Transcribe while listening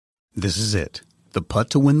This is it. The putt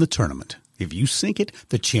to win the tournament. If you sink it,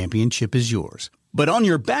 the championship is yours. But on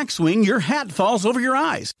your backswing, your hat falls over your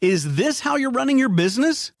eyes. Is this how you're running your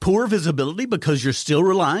business? Poor visibility because you're still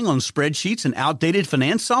relying on spreadsheets and outdated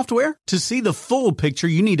finance software? To see the full picture,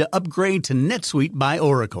 you need to upgrade to NetSuite by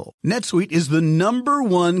Oracle. NetSuite is the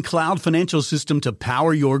 #1 cloud financial system to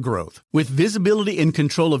power your growth. With visibility and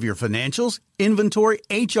control of your financials, inventory,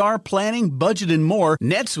 HR, planning, budget, and more,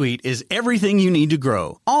 NetSuite is everything you need to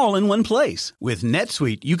grow, all in one place. With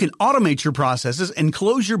NetSuite, you can automate your processes and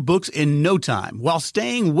close your books in no time while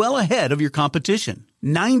staying well ahead of your competition.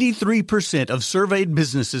 93% of surveyed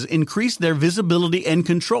businesses increased their visibility and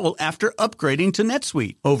control after upgrading to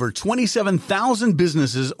NetSuite. Over 27,000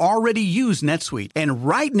 businesses already use NetSuite. And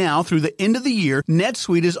right now, through the end of the year,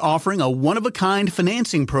 NetSuite is offering a one-of-a-kind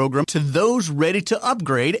financing program to those ready to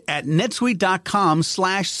upgrade at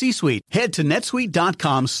netsuite.com/C-Suite. Head to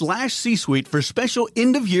netsuite.com/C-Suite for special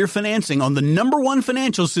end-of-year financing on the #1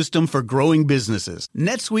 financial system for growing businesses.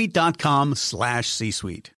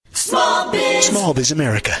 netsuite.com/C-Suite. Smallbiz. Smallbiz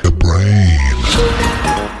America. The brain.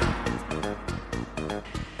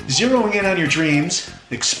 Zeroing in on your dreams,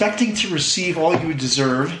 expecting to receive all you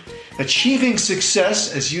deserve, achieving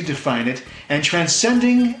success as you define it, and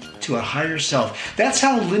transcending to a higher self. That's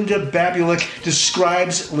how Linda Babulic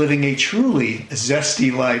describes living a truly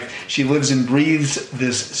zesty life. She lives and breathes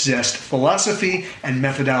this Zest philosophy and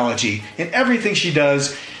methodology in everything she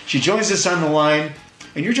does. She joins us on the line,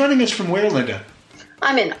 and you're joining us from where, Linda?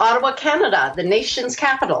 I'm in Ottawa, Canada, the nation's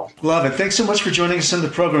capital. Love it. Thanks so much for joining us on the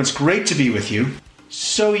program. It's great to be with you.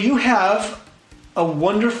 So you have a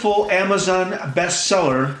wonderful Amazon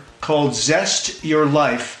bestseller called Zest Your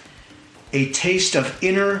Life, A Taste of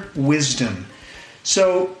Inner Wisdom.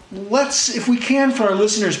 So let's, if we can, for our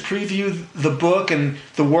listeners, preview the book and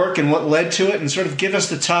the work and what led to it and sort of give us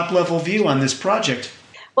the top-level view on this project.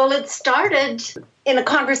 Well, it started in a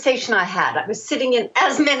conversation I had. I was sitting in,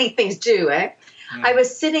 as many things do, I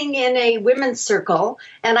was sitting in a women's circle,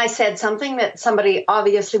 and I said something that somebody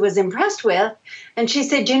obviously was impressed with. And she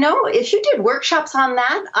said, you know, if you did workshops on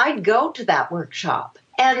that, I'd go to that workshop.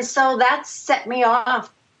 And so that set me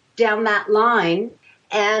off down that line.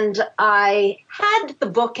 And I had the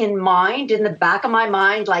book in mind, in the back of my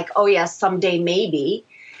mind, like, oh, yes, someday maybe.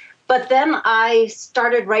 But then I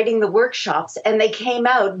started writing the workshops, and they came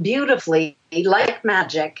out beautifully, like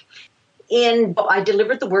magic. I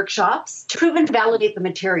delivered the workshops to prove and validate the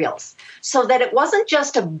materials so that it wasn't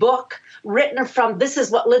just a book written from this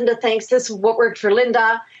is what Linda thinks, this is what worked for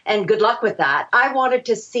Linda, and good luck with that. I wanted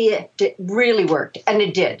to see it really worked, and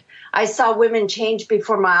it did. I saw women change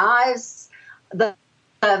before my eyes. The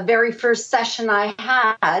very first session I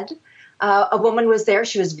had, a woman was there.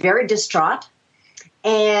 She was very distraught,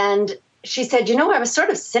 and she said, you know, I was sort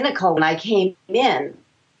of cynical when I came in,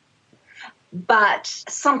 but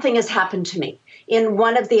something has happened to me. In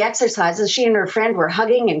one of the exercises, she and her friend were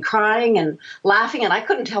hugging and crying and laughing, and I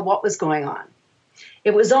couldn't tell what was going on.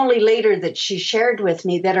 It was only later that she shared with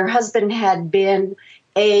me that her husband had been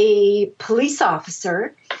a police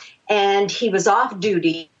officer, and he was off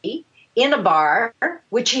duty in a bar,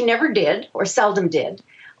 which he never did or seldom did,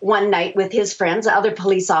 one night with his friends, other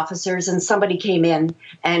police officers, and somebody came in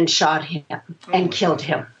and shot him and killed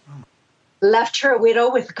him. Left her a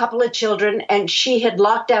widow with a couple of children, and she had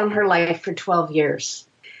locked down her life for 12 years.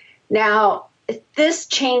 Now, this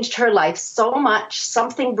changed her life so much.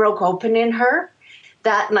 Something broke open in her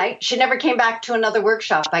that night. She never came back to another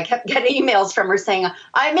workshop. I kept getting emails from her saying,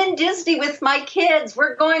 I'm in Disney with my kids.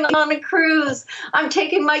 We're going on a cruise. I'm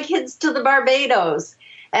taking my kids to the Barbados.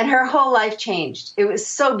 And her whole life changed. It was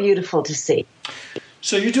so beautiful to see.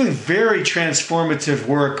 So you're doing very transformative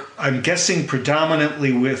work, I'm guessing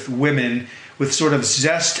predominantly with women, with sort of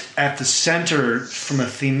Zest at the center from a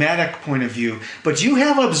thematic point of view. But you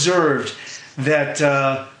have observed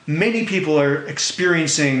that many people are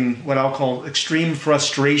experiencing what I'll call extreme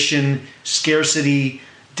frustration, scarcity,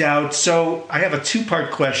 doubt. So I have a two-part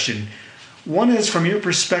question. One is, from your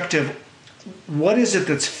perspective, what is it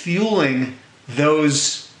that's fueling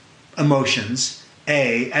those emotions?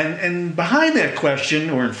 And behind that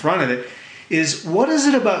question, or in front of it, is what is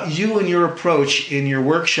it about you and your approach in your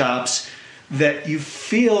workshops that you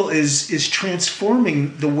feel is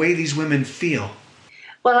transforming the way these women feel?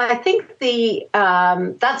 Well, I think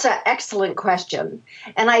that's an excellent question.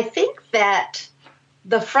 And I think that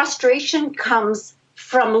the frustration comes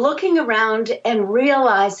from looking around and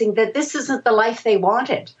realizing that this isn't the life they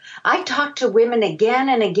wanted. I talk to women again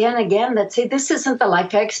and again and again that say, this isn't the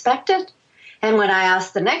life I expected. And when I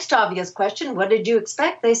ask the next obvious question, what did you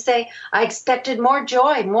expect? They say, I expected more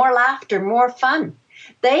joy, more laughter, more fun.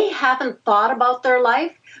 They haven't thought about their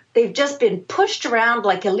life, They've just been pushed around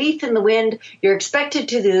like a leaf in the wind. You're expected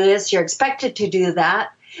to do this. You're expected to do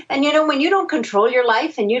that. And, when you don't control your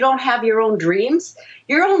life and you don't have your own dreams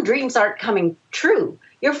aren't coming true.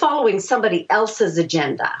 You're following somebody else's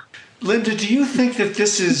agenda. Linda, do you think that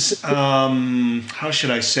this is, how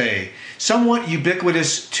should I say, somewhat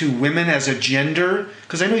ubiquitous to women as a gender?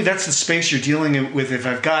 Because I know that's the space you're dealing with, if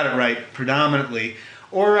I've got it right, predominantly.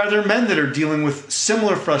 Or are there men that are dealing with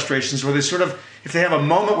similar frustrations where they sort of, if they have a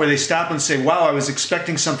moment where they stop and say, wow, I was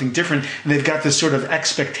expecting something different, and they've got this sort of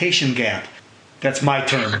expectation gap? That's my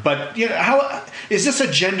term. But how is this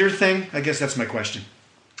a gender thing? I guess that's my question.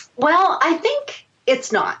 Well, I think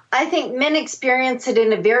it's not. I think men experience it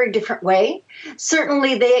in a very different way.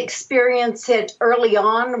 Certainly they experience it early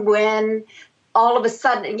on when all of a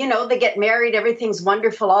sudden, they get married, everything's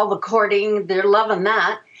wonderful, all the courting, they're loving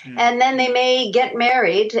that. And then they may get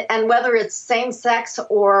married, and whether it's same sex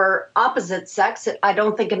or opposite sex, I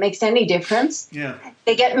don't think it makes any difference. Yeah.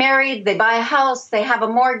 They get married, they buy a house, they have a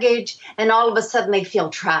mortgage, and all of a sudden they feel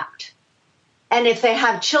trapped. And if they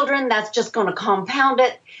have children, that's just going to compound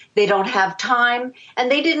it. They don't have time, and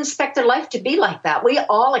they didn't expect their life to be like that. We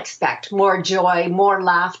all expect more joy, more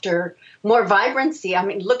laughter, more vibrancy. I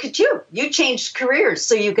mean, look at you. You changed careers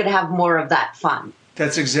so you could have more of that fun.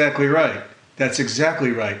 That's exactly right. That's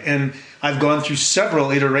exactly right. And I've gone through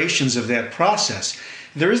several iterations of that process.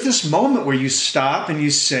 There is this moment where you stop and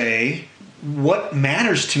you say, what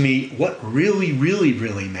matters to me? What really, really,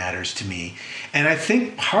 really matters to me? And I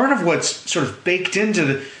think part of what's sort of baked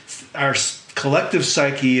into our collective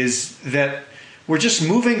psyche is that we're just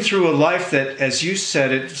moving through a life that, as you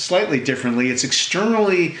said it slightly differently, it's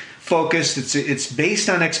externally focused. It's based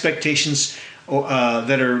on expectations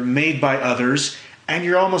that are made by others. And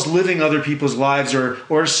you're almost living other people's lives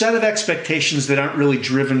or a set of expectations that aren't really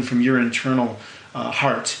driven from your internal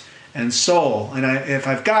heart and soul. And if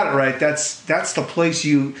I've got it right, that's the place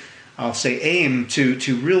I'll say, aim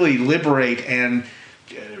to really liberate and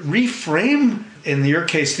reframe, in your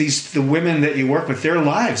case, the women that you work with, their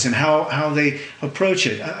lives and how they approach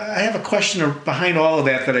it. I have a question behind all of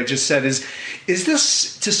that I just said. Is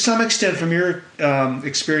this, to some extent, from your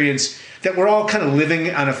experience, that we're all kind of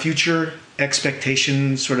living on a future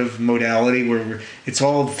expectation sort of modality where it's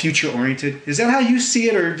all future oriented? Is that how you see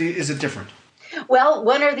it, or is it different? Well,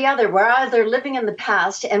 one or the other. We're either living in the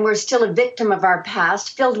past and we're still a victim of our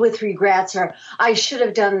past, filled with regrets, or I should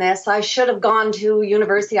have done this, I should have gone to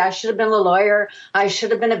university, I should have been a lawyer, I should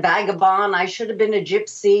have been a vagabond, I should have been a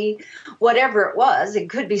gypsy, whatever it was. It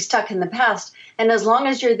could be stuck in the past. And as long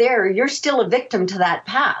as you're there, you're still a victim to that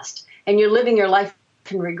past, and you're living your life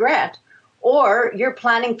in regret. Or you're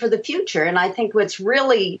planning for the future. And I think what's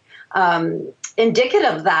really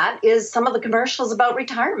indicative of that is some of the commercials about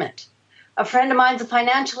retirement. A friend of mine's a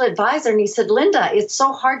financial advisor, and he said, Linda, it's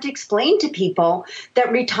so hard to explain to people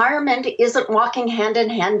that retirement isn't walking hand in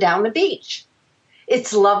hand down the beach.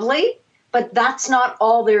 It's lovely, but that's not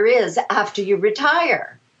all there is after you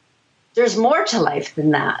retire. There's more to life than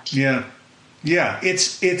that. Yeah.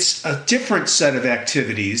 It's a different set of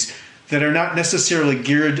activities that are not necessarily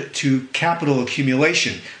geared to capital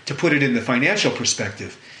accumulation, to put it in the financial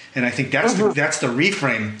perspective. And I think that's the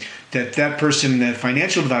reframe that person, that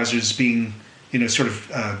financial advisor, is being, sort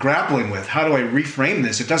of grappling with. How do I reframe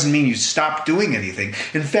this? It doesn't mean you stop doing anything.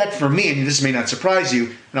 In fact, for me, and this may not surprise you,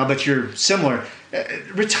 and I'll bet you're similar,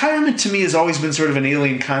 retirement to me has always been sort of an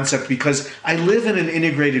alien concept because I live in an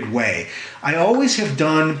integrated way. I always have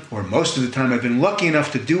done, or most of the time I've been lucky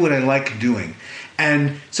enough to do what I like doing.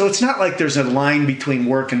 And so it's not like there's a line between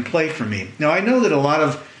work and play for me. Now, I know that a lot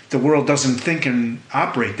of the world doesn't think and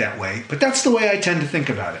operate that way, but that's the way I tend to think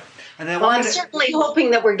about it. And I'm certainly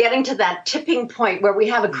hoping that we're getting to that tipping point where we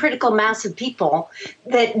have a critical mass of people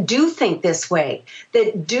that do think this way,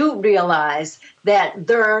 that do realize that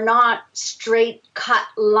there are not straight cut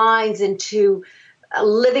lines into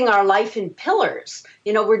living our life in pillars.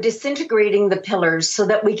 We're disintegrating the pillars so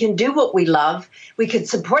that we can do what we love. We could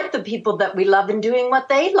support the people that we love in doing what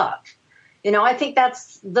they love. I think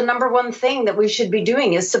that's the number one thing that we should be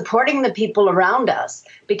doing, is supporting the people around us,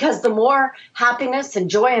 because the more happiness and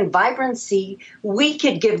joy and vibrancy we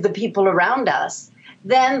could give the people around us,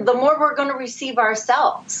 then the more we're going to receive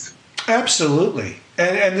ourselves. Absolutely.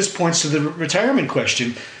 And this points to the retirement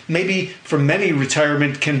question. Maybe for many,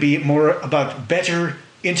 retirement can be more about better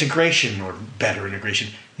integration, more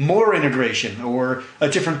integration, or a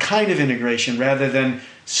different kind of integration, rather than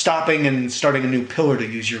stopping and starting a new pillar, to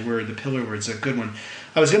use your word. The pillar word's a good one.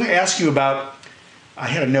 I was going to ask you about, I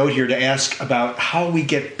had a note here to ask about how we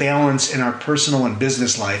get balance in our personal and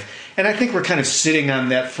business life. And I think we're kind of sitting on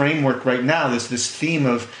that framework right now, this theme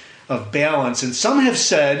of of balance. And some have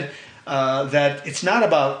said that it's not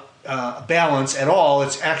about balance at all.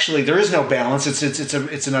 It's actually, there is no balance. It's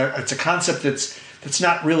a concept that's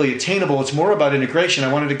not really attainable. It's more about integration.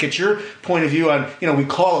 I wanted to get your point of view on, we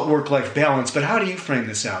call it work-life balance, but how do you frame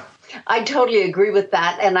this out? I totally agree with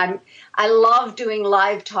that. And I love doing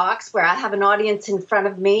live talks where I have an audience in front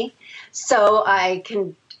of me, so I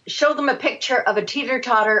can show them a picture of a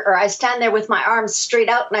teeter-totter, or I stand there with my arms straight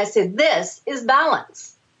out and I say, this is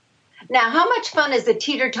balance. Now, how much fun is a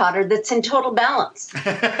teeter-totter that's in total balance?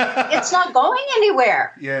 It's not going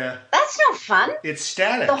anywhere. Yeah. That's no fun. It's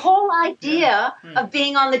static. The whole idea of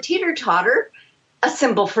being on the teeter-totter, a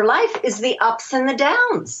symbol for life, is the ups and the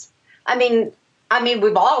downs. I mean,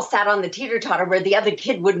 we've all sat on the teeter-totter where the other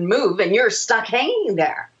kid wouldn't move and you're stuck hanging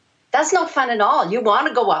there. That's no fun at all. You want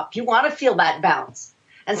to go up. You want to feel that bounce.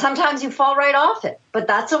 And sometimes you fall right off it, but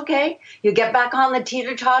that's okay. You get back on the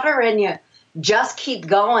teeter-totter and you just keep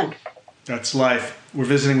going. That's life. We're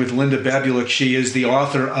visiting with Linda Babulic. She is the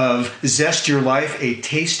author of Zest Your Life, A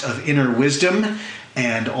Taste of Inner Wisdom.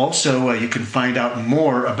 And also you can find out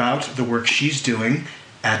more about the work she's doing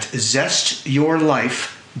at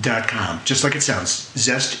zestyourlife.com. Just like it sounds,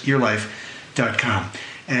 zestyourlife.com.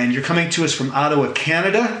 And you're coming to us from Ottawa,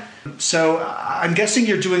 Canada. So I'm guessing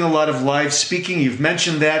you're doing a lot of live speaking. You've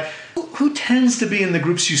mentioned that. Who tends to be in the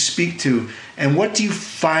groups you speak to, and what do you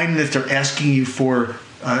find that they're asking you for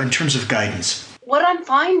in terms of guidance? What I'm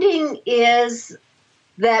finding is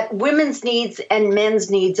that women's needs and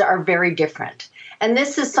men's needs are very different. And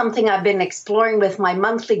this is something I've been exploring with my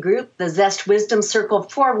monthly group, the Zest Wisdom Circle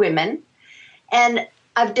for Women. And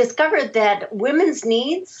I've discovered that women's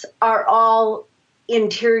needs are all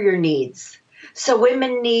interior needs. So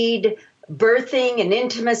women need birthing and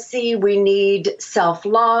intimacy. We need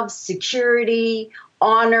self-love, security,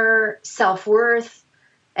 honor, self-worth,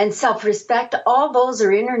 and self-respect. All those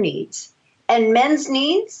are inner needs. And men's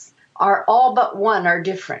needs are all but one are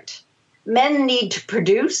different. Men need to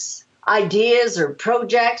produce ideas or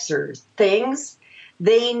projects or things.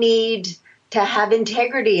 They need to have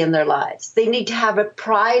integrity in their lives. They need to have a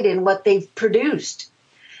pride in what they've produced.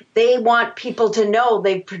 They want people to know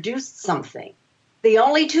they've produced something. The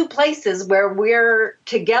only two places where we're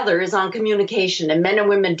together is on communication, and men and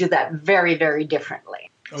women do that very, very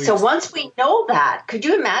differently. Oh, yes. So once we know that, could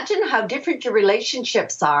you imagine how different your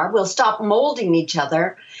relationships are? We'll stop molding each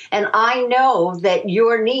other, and I know that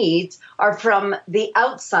your needs are from the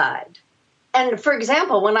outside. And for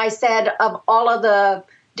example, when I said of all of the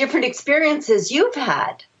different experiences you've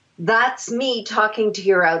had, that's me talking to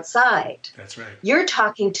your outside. That's right. You're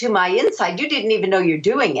talking to my inside. You didn't even know you're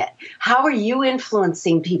doing it. How are you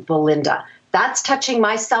influencing people, Linda? That's touching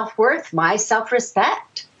my self-worth, my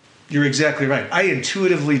self-respect. You're exactly right. I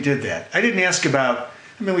intuitively did that. I didn't ask about,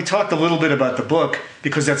 we talked a little bit about the book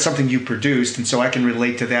because that's something you produced, and so I can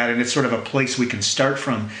relate to that, and it's sort of a place we can start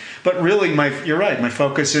from. But really, you're right. My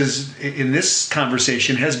focus is in this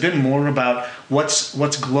conversation has been more about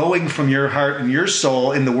what's glowing from your heart and your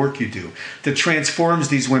soul in the work you do that transforms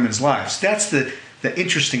these women's lives. That's the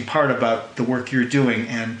interesting part about the work you're doing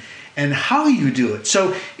and how you do it.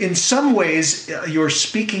 So in some ways, you're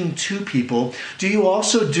speaking to people. Do you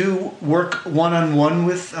also do work one-on-one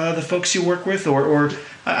with the folks you work with? Or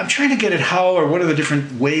I'm trying to get at how or what are the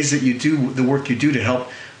different ways that you do the work you do to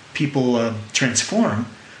help people transform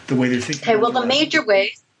the way they're thinking. Okay, well, the major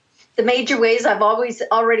ways I've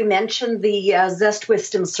already mentioned the Zest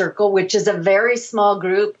Wisdom Circle, which is a very small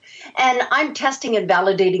group, and I'm testing and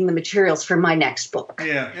validating the materials for my next book.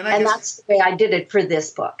 Yeah, and that's the way I did it for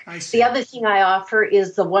this book. I see. The other thing I offer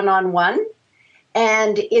is the one-on-one,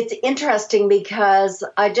 and it's interesting because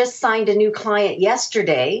I just signed a new client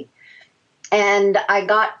yesterday, and I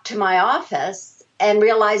got to my office and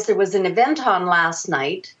realized there was an event on last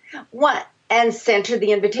night. And sent her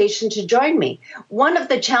the invitation to join me. One of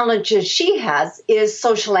the challenges she has is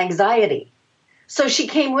social anxiety. So she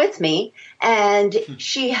came with me, and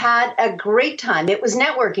she had a great time. It was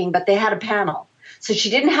networking, but they had a panel. So she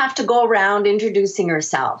didn't have to go around introducing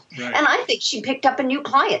herself. Right. And I think she picked up a new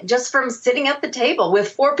client just from sitting at the table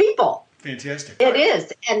with 4 people. Fantastic. It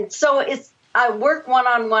is. And so I work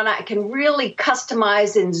one-on-one. I can really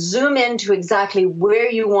customize and zoom into exactly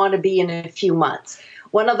where you want to be in a few months.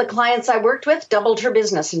 One of the clients I worked with doubled her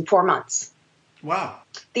business in 4 months. Wow.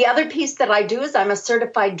 The other piece that I do is I'm a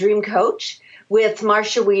certified dream coach with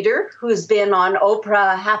Marsha Weeder, who's been on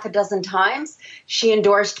Oprah half a dozen times. She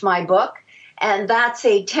endorsed my book, and that's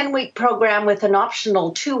a 10-week program with an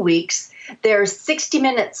optional 2 weeks. There's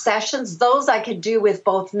 60-minute sessions. Those I could do with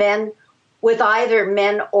both men, with either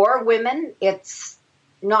men or women. It's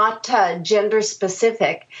not gender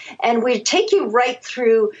specific. And we take you right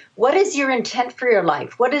through what is your intent for your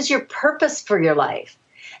life? What is your purpose for your life?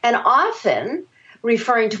 And often,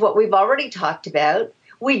 referring to what we've already talked about,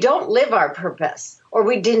 we don't live our purpose or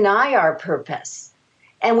we deny our purpose.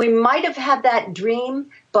 And we might have had that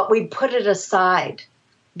dream, but we put it aside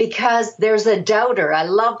because there's a doubter. I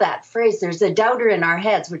love that phrase. There's a doubter in our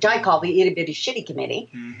heads, which I call the itty bitty shitty committee.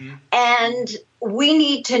 Mm-hmm. And we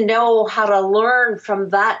need to know how to learn from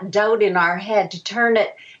that doubt in our head to turn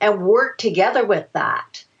it and work together with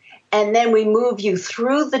that. And then we move you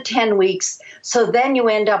through the 10 weeks. So then you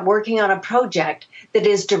end up working on a project that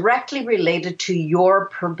is directly related to your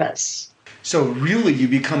purpose. So really you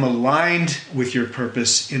become aligned with your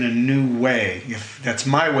purpose in a new way. If that's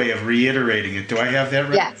my way of reiterating it. Do I have that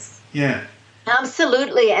right? Yes. Yeah.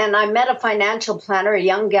 Absolutely. And I met a financial planner, a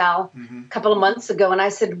young gal, a couple of months ago, and I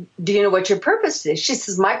said, do you know what your purpose is? She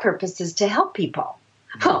says, my purpose is to help people.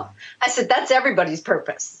 Oh. I said, that's everybody's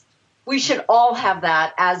purpose. We should all have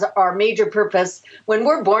that as our major purpose. When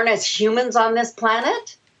we're born as humans on this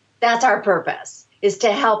planet, that's our purpose, is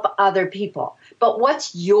to help other people. But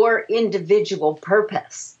what's your individual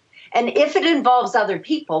purpose? And if it involves other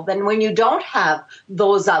people, then when you don't have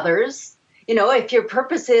those others, you know, if your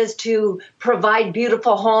purpose is to provide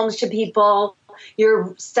beautiful homes to people,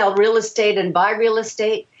 you sell real estate and buy real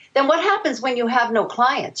estate, then what happens when you have no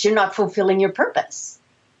clients? You're not fulfilling your purpose.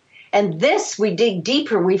 And this, we dig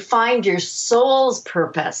deeper, we find your soul's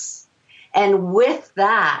purpose. And with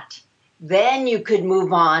that, then you could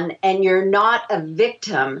move on and you're not a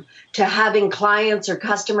victim to having clients or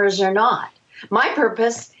customers or not. My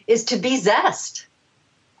purpose is to be Zest.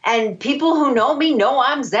 And people who know me know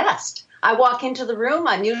I'm Zest. I walk into the room,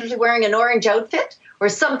 I'm usually wearing an orange outfit or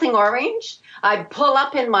something orange. I pull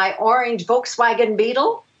up in my orange Volkswagen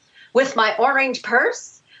Beetle with my orange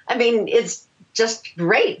purse. I mean, it's just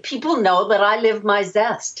great. People know that I live my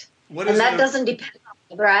Zest. And that doesn't depend on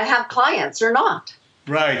whether I have clients or not.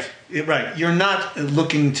 Right, right. You're not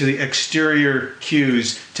looking to the exterior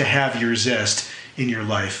cues to have your Zest in your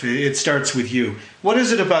life. It starts with you. What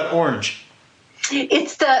is it about orange?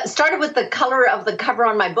 It's started with the color of the cover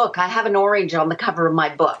on my book. I have an orange on the cover of my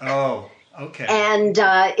book. Oh, okay. And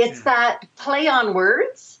it's that play on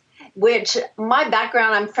words, which my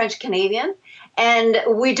background, I'm French Canadian, and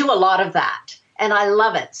we do a lot of that. And I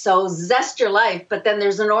love it. So Zest Your Life, but then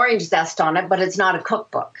there's an orange zest on it, but it's not a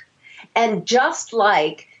cookbook. And just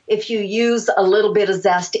like if you use a little bit of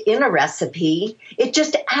zest in a recipe, it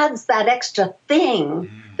just adds that extra thing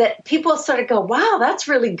that people sort of go, wow, that's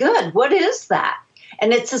really good. What is that?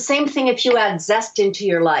 And it's the same thing if you add zest into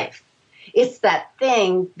your life. It's that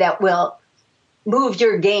thing that will move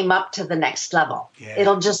your game up to the next level. Yeah.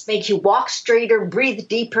 It'll just make you walk straighter, breathe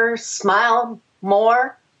deeper, smile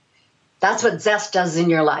more. That's what Zest does in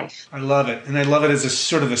your life. I love it. And I love it as a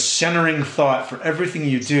sort of a centering thought for everything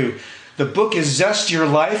you do. The book is Zest Your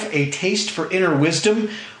Life, A Taste for Inner Wisdom.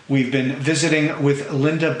 We've been visiting with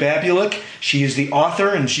Linda Babulic. She is the author,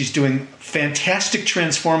 and she's doing fantastic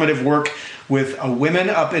transformative work with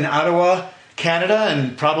women up in Ottawa, Canada,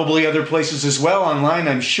 and probably other places as well, online,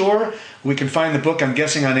 I'm sure. We can find the book, I'm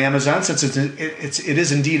guessing, on Amazon, since it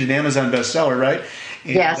is indeed an Amazon bestseller, right?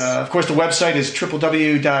 And, yes. Of course, the website is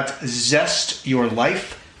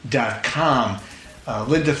www.zestyourlife.com.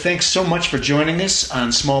 Linda, thanks so much for joining us on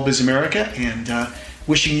Smallbiz America, and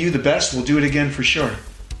wishing you the best. We'll do it again for sure.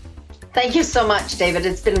 Thank you so much, David.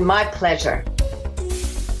 It's been my pleasure.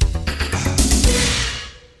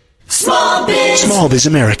 Smallbiz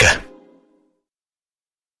America.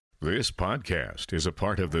 This podcast is a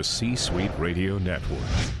part of the C-Suite Radio Network.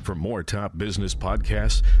 For more top business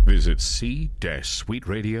podcasts, visit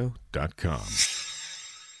c-suiteradio.com.